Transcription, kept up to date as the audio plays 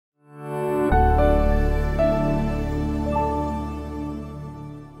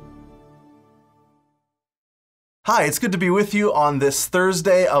Hi, it's good to be with you on this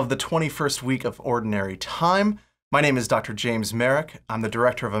Thursday of the 21st week of Ordinary Time. My name is Dr. James Merrick. I'm the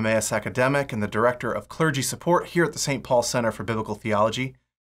director of Emmaus Academic and the director of clergy support here at the St. Paul Center for Biblical Theology.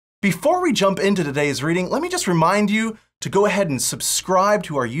 Before we jump into today's reading, let me just remind you to go ahead and subscribe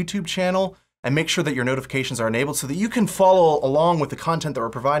to our YouTube channel and make sure that your notifications are enabled so that you can follow along with the content that we're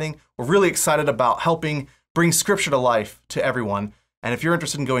providing. We're really excited about helping bring Scripture to life to everyone. And if you're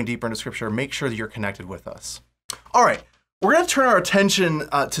interested in going deeper into Scripture, make sure that you're connected with us. All right, we're going to turn our attention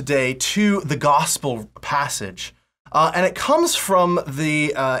today to the Gospel passage. And it comes from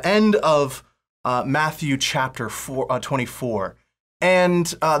the end of Matthew chapter 24. And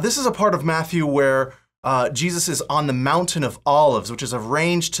this is a part of Matthew where Jesus is on the Mountain of Olives, which is a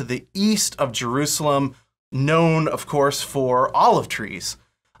range to the east of Jerusalem, known, of course, for olive trees.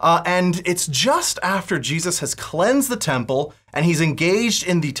 And it's just after Jesus has cleansed the temple and he's engaged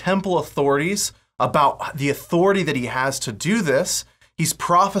in the temple authorities about the authority that he has to do this. He's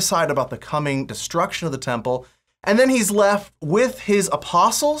prophesied about the coming destruction of the temple. And then he's left with his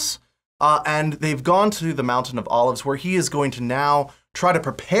apostles, and they've gone to the Mountain of Olives, where he is going to now try to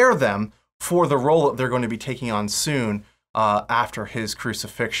prepare them for the role that they're going to be taking on soon after his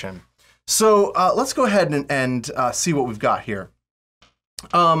crucifixion. So let's go ahead and see what we've got here.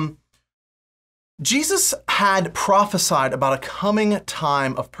 Jesus had prophesied about a coming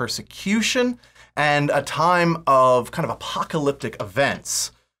time of persecution and a time of kind of apocalyptic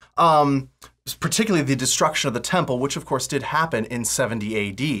events, particularly the destruction of the temple, which of course did happen in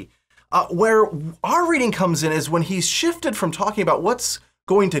 70 AD. Where our reading comes in is when he's shifted from talking about what's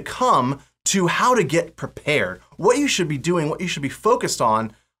going to come to how to get prepared, what you should be doing, what you should be focused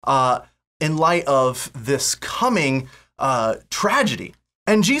on in light of this coming tragedy.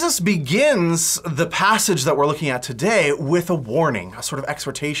 And Jesus begins the passage that we're looking at today with a warning, a sort of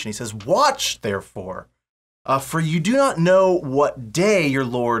exhortation. He says, "Watch, therefore, for you do not know what day your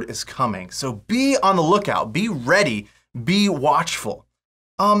Lord is coming. So be on the lookout, be ready, be watchful."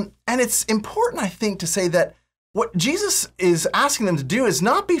 And it's important, I think, to say that what Jesus is asking them to do is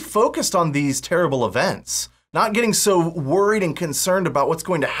not be focused on these terrible events, not getting so worried and concerned about what's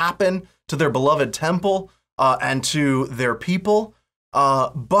going to happen to their beloved temple and to their people,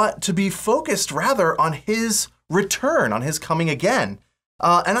 but to be focused rather on his return, on his coming again.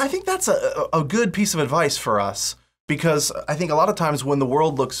 And I think that's a good piece of advice for us, because I think a lot of times when the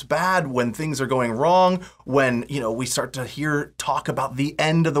world looks bad, when things are going wrong, when we start to hear talk about the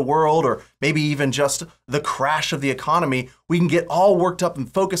end of the world, or maybe even just the crash of the economy, we can get all worked up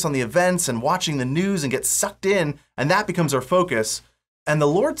and focus on the events and watching the news and get sucked in, and that becomes our focus. And the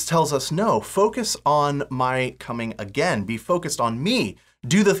Lord tells us, no, focus on my coming again. Be focused on me.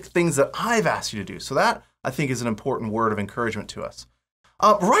 Do the things that I've asked you to do. So that, I think, is an important word of encouragement to us.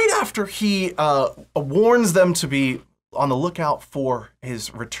 Right after he warns them to be on the lookout for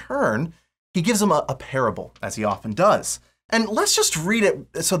his return, he gives them a parable, as he often does. And let's just read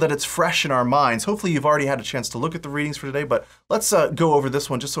it so that it's fresh in our minds. Hopefully you've already had a chance to look at the readings for today, but let's go over this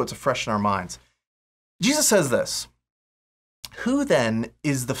one just so it's fresh in our minds. Jesus says this, "Who then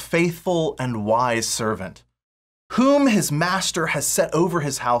is the faithful and wise servant, whom his master has set over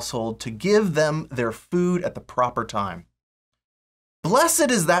his household to give them their food at the proper time? Blessed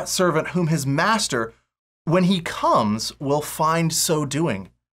is that servant whom his master, when he comes, will find so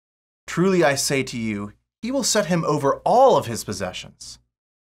doing. Truly I say to you, he will set him over all of his possessions.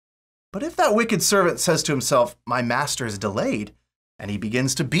 But if that wicked servant says to himself, 'My master is delayed,' and he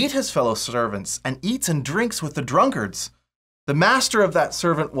begins to beat his fellow servants and eats and drinks with the drunkards, the master of that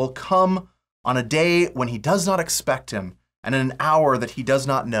servant will come on a day when he does not expect him, and in an hour that he does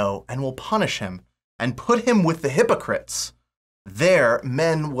not know, and will punish him, and put him with the hypocrites. There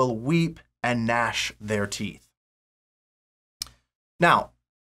men will weep and gnash their teeth." Now,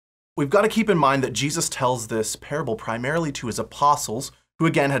 we've got to keep in mind that Jesus tells this parable primarily to his apostles, who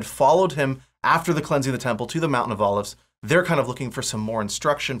again had followed him after the cleansing of the temple to the Mountain of Olives. They're kind of looking for some more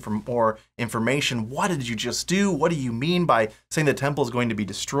instruction, for more information. What did you just do? What do you mean by saying the temple is going to be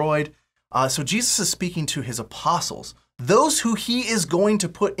destroyed? So Jesus is speaking to his apostles, those who he is going to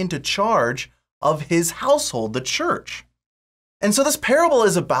put into charge of his household, the church. And so this parable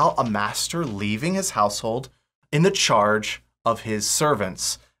is about a master leaving his household in the charge of his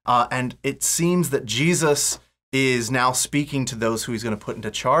servants. And it seems that Jesus is now speaking to those who he's going to put into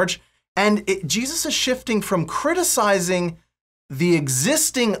charge. And Jesus is shifting from criticizing the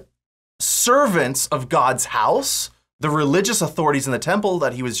existing servants of God's house, the religious authorities in the temple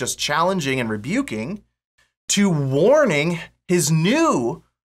that he was just challenging and rebuking, to warning his new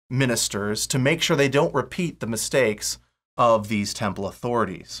ministers to make sure they don't repeat the mistakes of these temple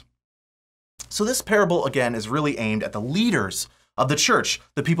authorities. So this parable, again, is really aimed at the leaders of the church,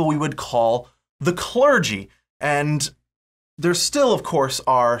 the people we would call the clergy. And there still, of course,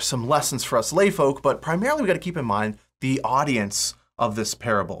 are some lessons for us layfolk, but primarily we got to keep in mind the audience of this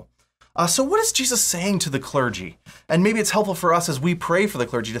parable. So what is Jesus saying to the clergy? And maybe it's helpful for us as we pray for the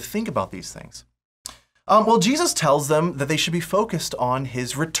clergy to think about these things. Well, Jesus tells them that they should be focused on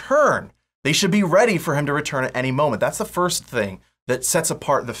his return. They should be ready for him to return at any moment. That's the first thing that sets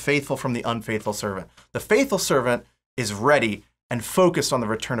apart the faithful from the unfaithful servant. The faithful servant is ready and focused on the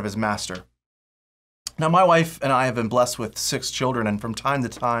return of his master. Now, my wife and I have been blessed with 6 children, and from time to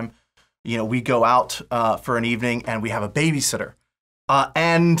time, we go out for an evening and we have a babysitter.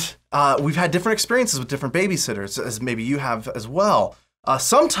 And we've had different experiences with different babysitters, as maybe you have as well.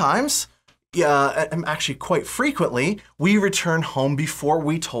 Sometimes, and actually quite frequently, we return home before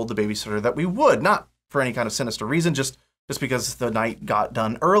we told the babysitter that we would, not for any kind of sinister reason, just because the night got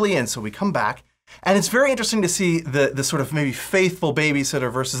done early, and so we come back. And it's very interesting to see the sort of maybe faithful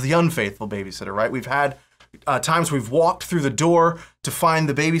babysitter versus the unfaithful babysitter, right? We've had times we've walked through the door to find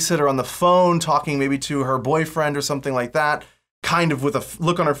the babysitter on the phone, talking maybe to her boyfriend or something like that, kind of with a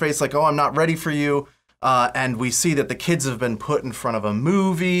look on her face like, oh, I'm not ready for you. And we see that the kids have been put in front of a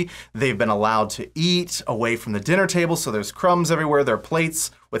movie. They've been allowed to eat away from the dinner table, so there's crumbs everywhere. Their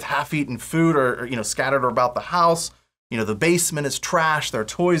plates with half-eaten food are scattered about the house. The basement is trashed. There are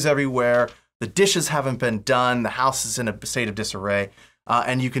toys everywhere. The dishes haven't been done. The house is in a state of disarray.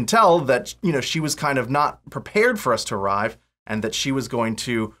 And you can tell that, she was kind of not prepared for us to arrive, and that she was going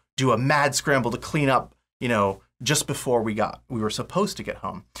to do a mad scramble to clean up, just before we were supposed to get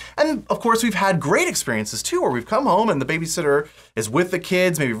home. And of course, we've had great experiences too, where we've come home and the babysitter is with the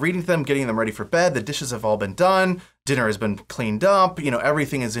kids, maybe reading to them, getting them ready for bed. The dishes have all been done. Dinner has been cleaned up.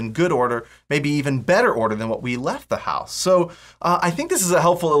 Everything is in good order, maybe even better order than what we left the house. So I think this is a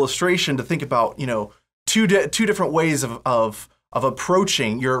helpful illustration to think about, two different ways of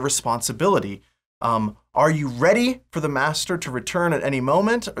approaching your responsibility. Are you ready for the master to return at any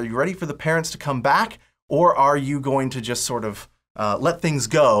moment? Are you ready for the parents to come back? Or are you going to just sort of let things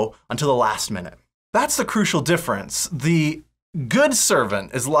go until the last minute? That's the crucial difference. The good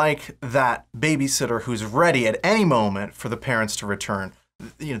servant is like that babysitter who's ready at any moment for the parents to return.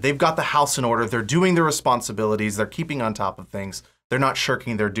 They've got the house in order. They're doing their responsibilities. They're keeping on top of things. They're not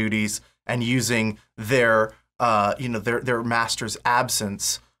shirking their duties and using their master's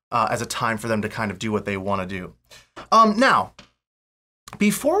absence as a time for them to kind of do what they want to do. Now,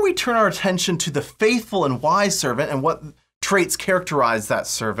 before we turn our attention to the faithful and wise servant and what traits characterize that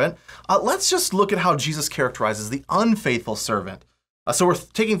servant, let's just look at how Jesus characterizes the unfaithful servant. So we're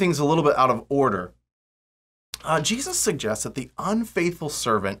taking things a little bit out of order. Jesus suggests that the unfaithful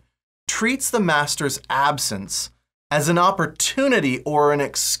servant treats the master's absence as an opportunity or an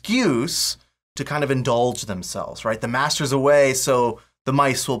excuse to kind of indulge themselves, right? The master's away, so the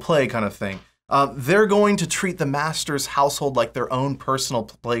mice will play kind of thing. They're going to treat the master's household like their own personal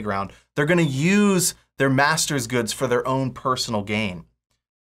playground. They're going to use their master's goods for their own personal gain.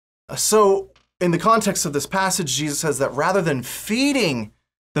 So in the context of this passage, Jesus says that rather than feeding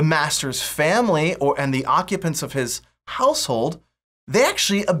the master's family and the occupants of his household, they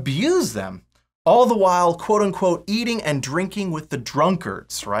actually abuse them, all the while, quote unquote, eating and drinking with the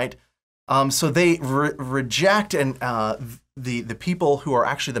drunkards, right? So they reject the people who are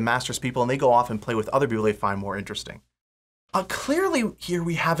actually the master's people, and they go off and play with other people they find more interesting. Clearly here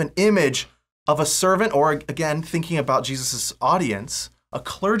we have an image of a servant, or again, thinking about Jesus' audience, a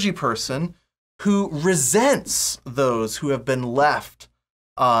clergy person who resents those who have been left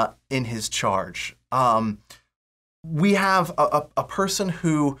in his charge. We have a person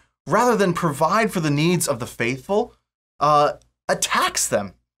who, rather than provide for the needs of the faithful, attacks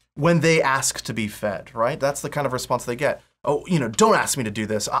them when they ask to be fed, right? That's the kind of response they get. Oh, don't ask me to do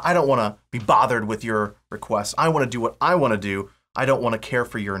this. I don't want to be bothered with your requests. I want to do what I want to do. I don't want to care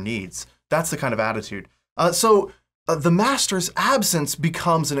for your needs. That's the kind of attitude. So the master's absence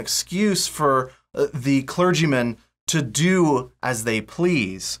becomes an excuse for the clergymen to do as they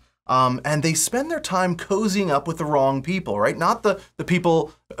please. And they spend their time cozying up with the wrong people, right? Not the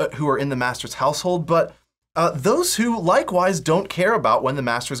people who are in the master's household, but those who likewise don't care about when the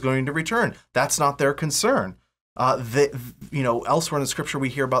master is going to return. That's not their concern. Elsewhere in the scripture, we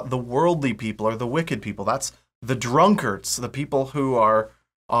hear about the worldly people or the wicked people. That's the drunkards, the people who are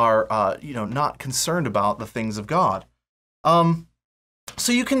not concerned about the things of God.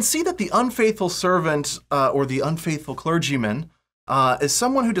 So you can see that the unfaithful servant or the unfaithful clergyman is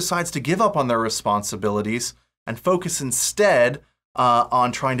someone who decides to give up on their responsibilities and focus instead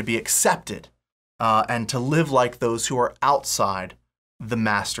on trying to be accepted and to live like those who are outside the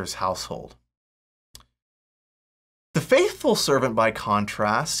master's household. The faithful servant, by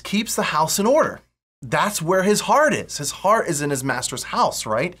contrast, keeps the house in order. That's where his heart is. His heart is in his master's house,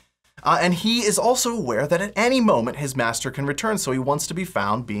 right? And he is also aware that at any moment his master can return, so he wants to be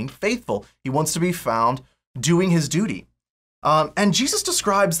found being faithful. He wants to be found doing his duty. And Jesus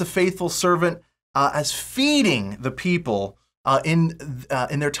describes the faithful servant as feeding the people in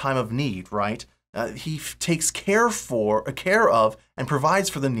their time of need, right? He takes care of and provides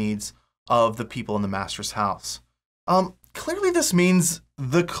for the needs of the people in the master's house. Clearly this means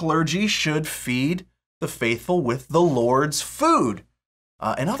the clergy should feed the faithful with the Lord's food.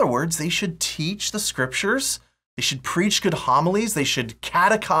 In other words, they should teach the scriptures, they should preach good homilies, they should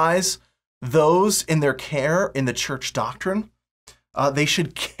catechize those in their care in the church doctrine. They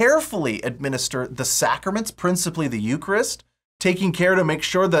should carefully administer the sacraments, principally the Eucharist, taking care to make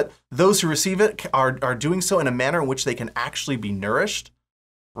sure that those who receive it are doing so in a manner in which they can actually be nourished,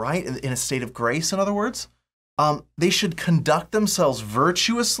 right? In a state of grace, in other words. They should conduct themselves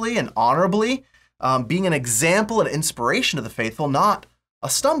virtuously and honorably, being an example and inspiration to the faithful, not a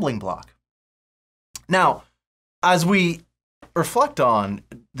stumbling block. Now, as we reflect on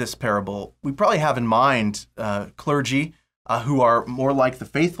this parable, we probably have in mind clergy who are more like the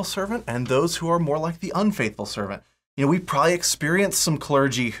faithful servant and those who are more like the unfaithful servant. You know, we probably experienced some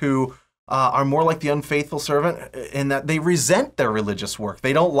clergy who are more like the unfaithful servant in that they resent their religious work.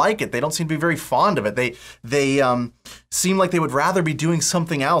 They don't like it. They don't seem to be very fond of it. They seem like they would rather be doing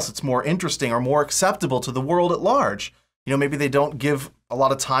something else that's more interesting or more acceptable to the world at large. You know, maybe they don't give a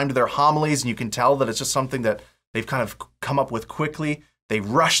lot of time to their homilies, and you can tell that it's just something that they've kind of come up with quickly. They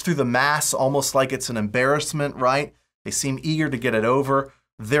rush through the Mass almost like it's an embarrassment, right? They seem eager to get it over.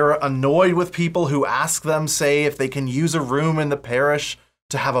 They're annoyed with people who ask them, say, if they can use a room in the parish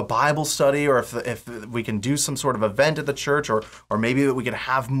to have a Bible study, or if we can do some sort of event at the church, or maybe that we can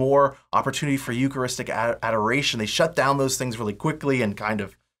have more opportunity for Eucharistic adoration. They shut down those things really quickly and kind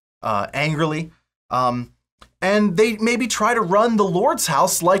of angrily. And they maybe try to run the Lord's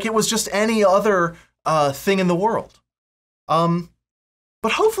house like it was just any other thing in the world.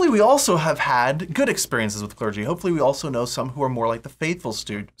 But hopefully we also have had good experiences with clergy. Hopefully we also know some who are more like the faithful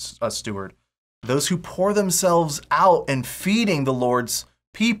steward, those who pour themselves out in feeding the Lord's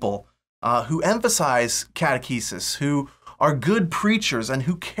people, who emphasize catechesis, who are good preachers, and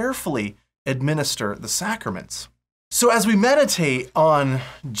who carefully administer the sacraments. So as we meditate on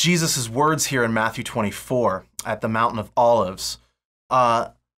Jesus' words here in Matthew 24 at the Mountain of Olives,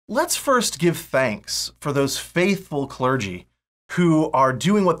 let's first give thanks for those faithful clergy who are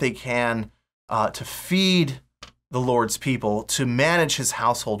doing what they can to feed the Lord's people, to manage his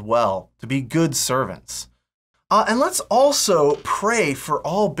household well, to be good servants. And let's also pray for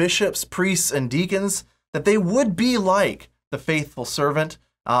all bishops, priests, and deacons that they would be like the faithful servant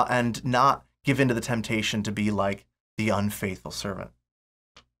and not give in to the temptation to be like the unfaithful servant.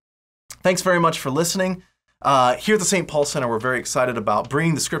 Thanks very much for listening. Here at the St. Paul Center, we're very excited about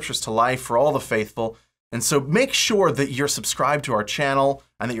bringing the scriptures to life for all the faithful. And so make sure that you're subscribed to our channel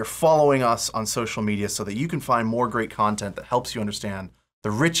and that you're following us on social media so that you can find more great content that helps you understand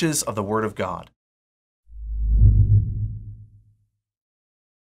the riches of the Word of God.